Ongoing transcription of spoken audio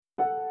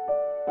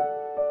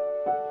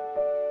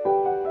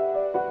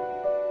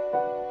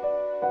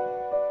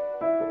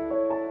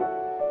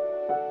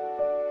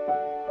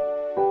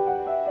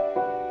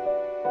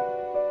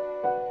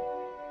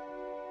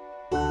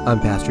I'm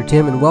Pastor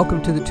Tim, and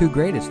welcome to The Two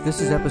Greatest.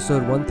 This is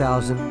episode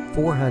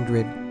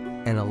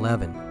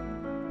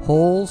 1411,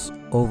 Wholes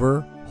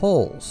over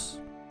Wholes.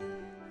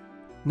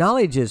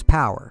 Knowledge is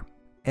power,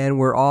 and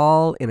we're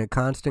all in a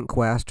constant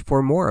quest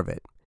for more of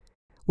it.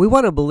 We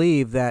want to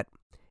believe that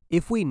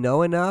if we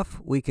know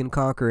enough, we can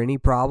conquer any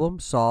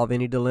problem, solve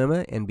any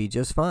dilemma, and be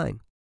just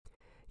fine.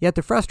 Yet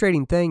the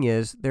frustrating thing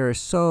is there are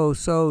so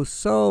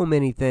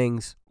many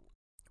things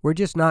we're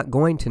just not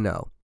going to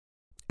know,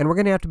 and we're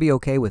going to have to be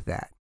okay with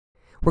that.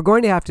 We're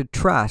going to have to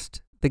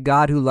trust the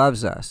God who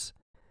loves us,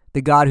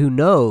 the God who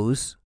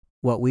knows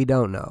what we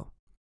don't know.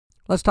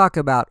 Let's talk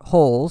about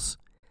wholes,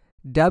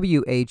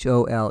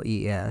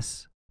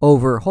 WHOLES,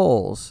 over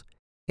wholes,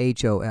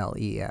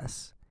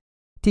 HOLES.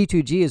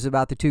 T2G is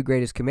about the two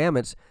greatest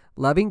commandments,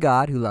 loving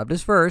God who loved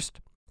us first,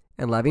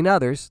 and loving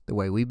others the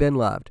way we've been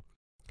loved.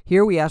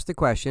 Here we ask the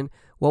question,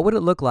 what would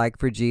it look like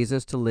for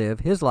Jesus to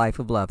live his life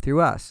of love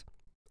through us?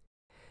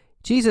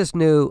 Jesus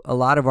knew a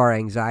lot of our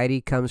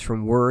anxiety comes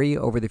from worry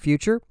over the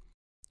future,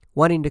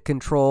 wanting to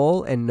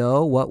control and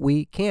know what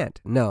we can't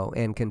know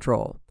and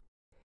control.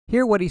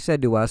 Hear what he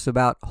said to us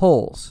about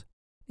wholes,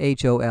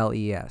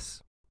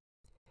 HOLES.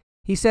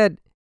 He said,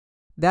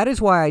 "That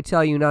is why I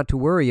tell you not to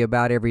worry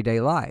about everyday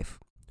life,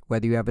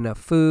 whether you have enough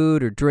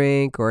food or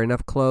drink or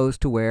enough clothes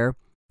to wear.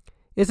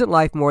 Isn't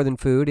life more than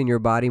food and your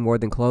body more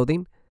than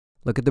clothing?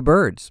 Look at the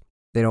birds.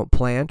 They don't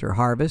plant or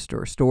harvest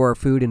or store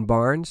food in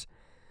barns,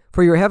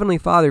 for your heavenly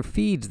Father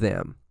feeds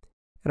them.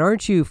 And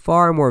aren't you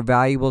far more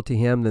valuable to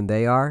him than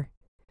they are?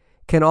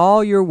 Can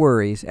all your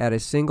worries add a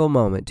single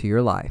moment to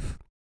your life?"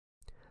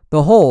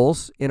 The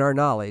holes in our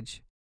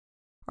knowledge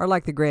are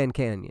like the Grand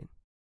Canyon.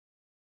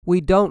 We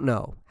don't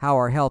know how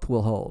our health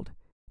will hold.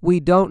 We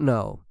don't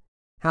know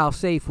how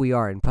safe we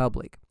are in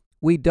public.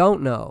 We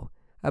don't know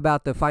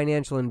about the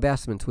financial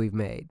investments we've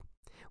made.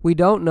 We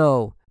don't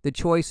know the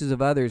choices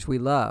of others we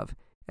love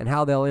and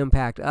how they'll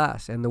impact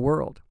us and the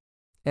world.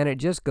 And it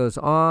just goes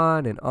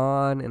on and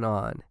on and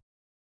on.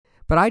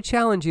 But I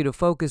challenge you to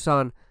focus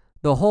on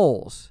the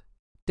wholes,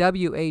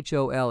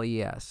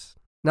 WHOLES,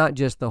 not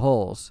just the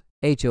wholes,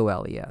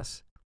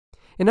 HOLES.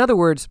 In other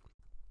words,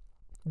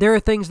 there are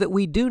things that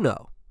we do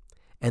know,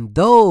 and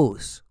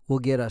those will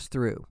get us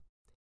through.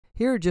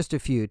 Here are just a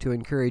few to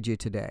encourage you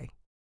today.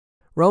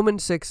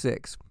 Romans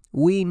 6:6.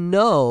 We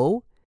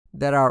know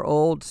that our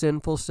old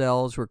sinful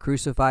selves were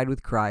crucified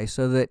with Christ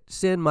so that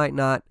sin might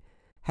not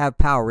have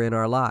power in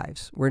our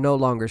lives. We're no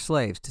longer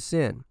slaves to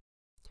sin.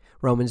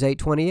 Romans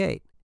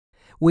 8:28.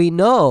 We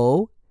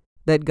know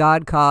that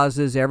God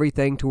causes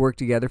everything to work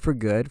together for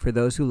good for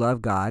those who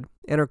love God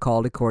and are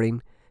called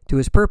according to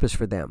his purpose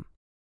for them.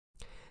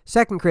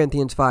 2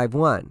 Corinthians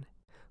 5:1.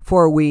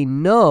 For we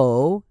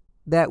know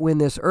that when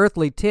this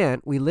earthly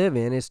tent we live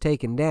in is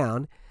taken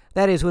down,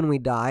 that is, when we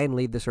die and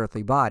leave this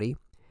earthly body,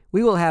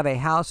 we will have a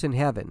house in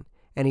heaven,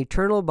 an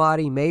eternal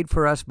body made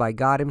for us by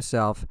God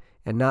himself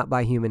and not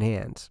by human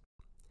hands.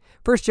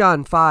 1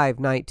 John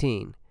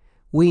 5:19.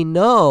 We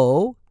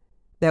know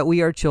that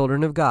we are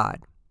children of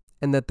God,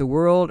 and that the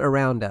world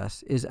around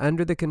us is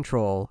under the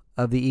control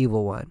of the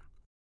evil one.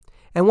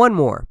 And one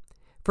more,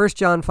 1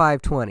 John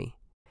 5:20.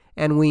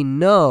 And we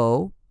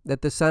know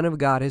that the Son of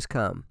God has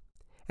come,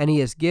 and he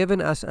has given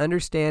us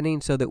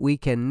understanding so that we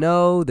can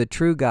know the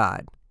true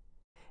God.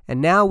 And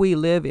now we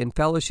live in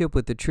fellowship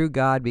with the true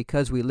God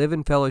because we live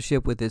in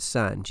fellowship with his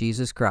Son,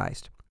 Jesus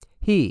Christ.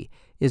 He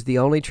is the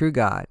only true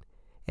God,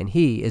 and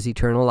he is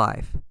eternal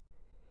life.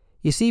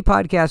 You see,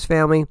 podcast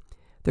family,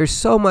 there's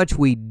so much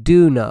we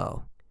do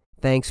know.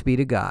 Thanks be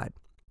to God.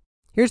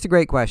 Here's the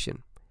great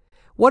question.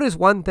 What is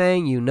one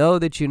thing you know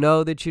that you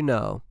know that you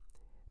know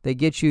that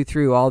gets you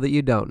through all that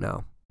you don't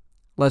know?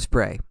 Let's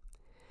pray.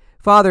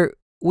 Father,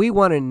 we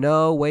want to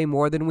know way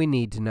more than we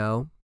need to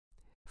know.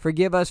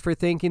 Forgive us for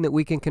thinking that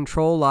we can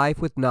control life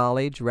with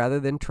knowledge rather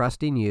than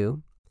trusting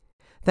you.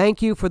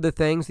 Thank you for the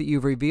things that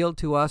you've revealed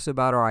to us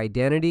about our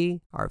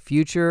identity, our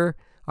future,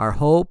 our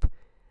hope,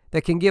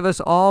 that can give us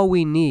all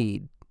we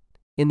need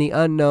in the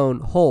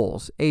unknown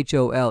wholes,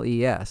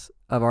 HOLES,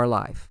 of our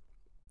life.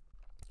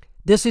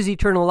 This is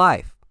eternal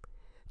life,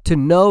 to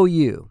know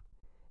you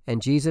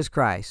and Jesus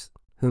Christ,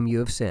 whom you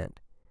have sent.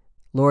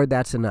 Lord,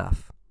 that's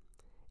enough.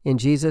 In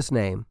Jesus'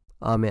 name,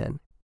 amen.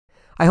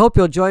 I hope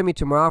you'll join me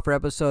tomorrow for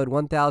episode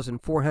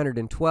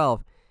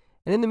 1412.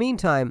 And in the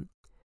meantime,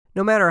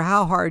 no matter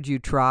how hard you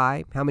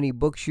try, how many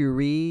books you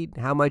read,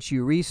 how much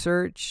you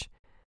research,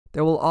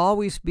 there will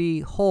always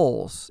be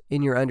holes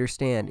in your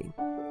understanding.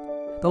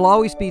 There'll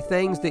always be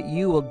things that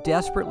you will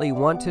desperately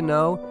want to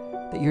know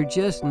that you're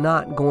just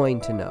not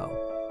going to know.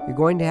 You're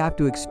going to have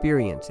to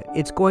experience it.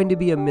 It's going to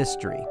be a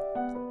mystery.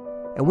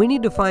 And we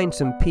need to find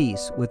some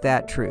peace with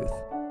that truth.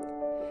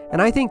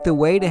 And I think the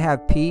way to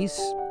have peace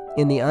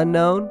in the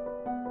unknown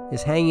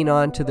is hanging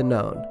on to the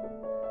known.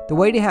 The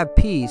way to have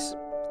peace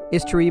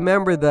is to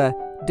remember the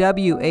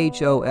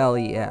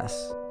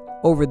WHOLES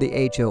over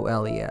the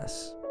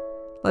HOLES.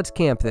 Let's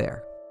camp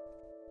there.